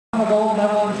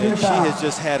And she has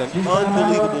just had an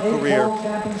unbelievable career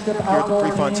here at the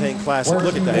Prefontaine Classic.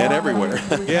 Look at that. And everywhere.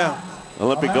 Yeah.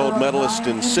 Olympic gold medalist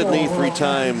in Sydney,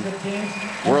 3-time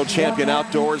world champion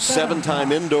outdoors,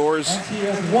 7-time indoors,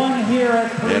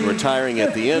 and retiring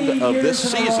at the end of this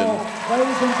season.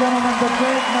 Ladies and gentlemen, the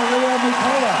great Maria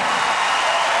Mutola.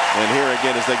 And here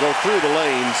again, as they go through the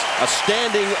lanes, a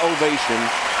standing ovation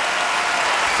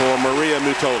for Maria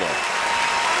Mutola.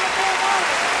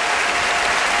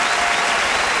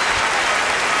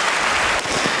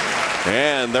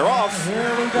 And they're off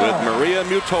with Maria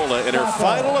Mutola in her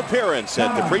final appearance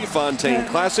at the Prefontaine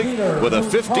Classic with a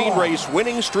 15-race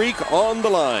winning streak on the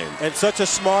line. And such a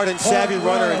smart and savvy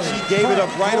runner, and she gave it up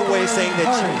right away, saying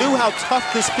that she knew how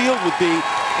tough this field would be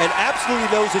and absolutely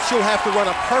knows that she'll have to run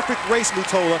a perfect race,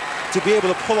 Mutola, to be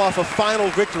able to pull off a final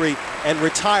victory and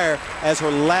retire as her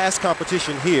last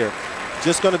competition here.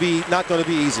 Just not going to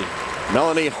be easy.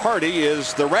 Melanie Hardy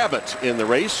is the rabbit in the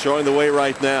race, showing the way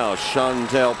right now.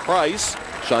 Chanelle Price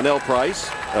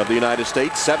of the United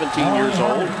States, 17 years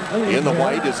old, in the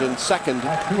white, is in second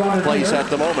place at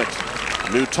the moment.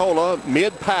 Mutola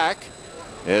mid-pack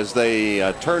as they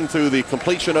turn through the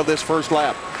completion of this first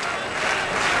lap.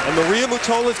 And Maria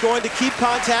Mutola is going to keep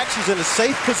contact. She's in a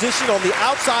safe position on the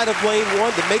outside of lane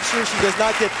 1 to make sure she does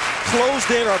not get closed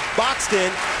in or boxed in.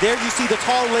 There you see the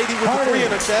tall lady with the 3 in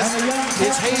her chest.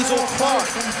 It's Hazel Clark.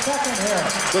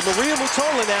 But Maria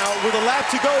Mutola now, with a lap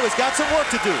to go, has got some work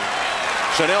to do.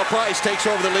 Chanelle Price takes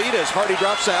over the lead as Hardy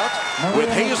drops out, with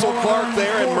Hazel Clark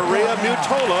there and Maria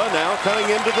Mutola now coming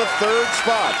into the 3rd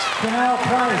spot. Chanelle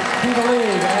Price to the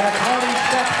lead as Hardy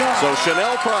steps up. So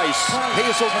Chanelle Price,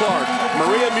 Hazel Clark,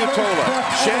 Maria Mutola,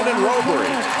 Shannon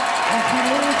Rowbury.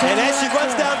 And as she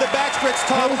runs down the backstretch,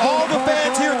 Tom, all the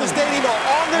fans here at the stadium are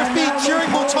on their feet cheering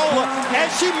Mutola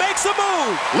as she makes a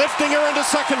move. Lifting her into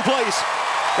 2nd place,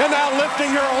 and now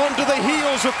lifting her onto the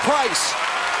heels of Price.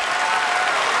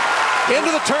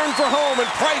 Into the turn for home, and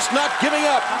Price not giving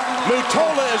up.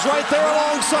 Mutola is right there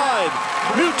alongside.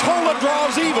 Mutola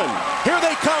draws even. Here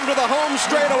they come to the home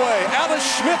straightaway. Alice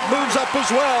Schmidt moves up as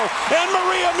well, and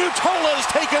Maria Mutola has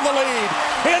taken the lead.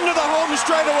 Into the home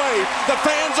straightaway. The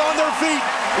fans on their feet,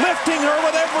 lifting her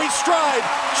with every stride,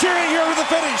 cheering her to the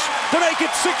finish to make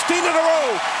it 16 in a row.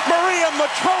 Maria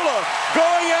Mutola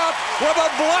going out with a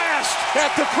blast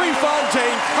at the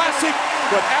Prefontaine Classic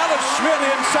with Alice Schmidt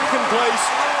in 2nd place.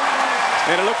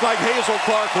 And it looked like Hazel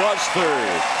Clark was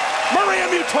 3rd. Maria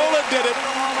Mutola did it.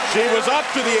 She was up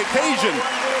to the occasion.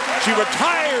 She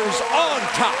retires on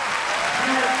top.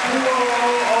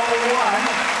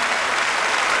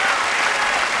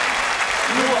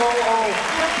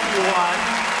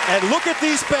 And look at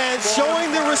these fans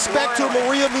showing their respect to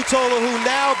Maria Mutola, who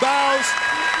now bows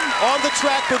on the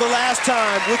track for the last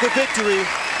time with a victory.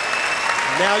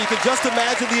 Now you can just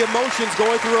imagine the emotions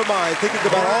going through her mind, thinking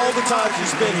about all the time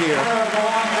she's spent here.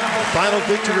 Final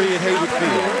victory at Hayward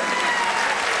Field.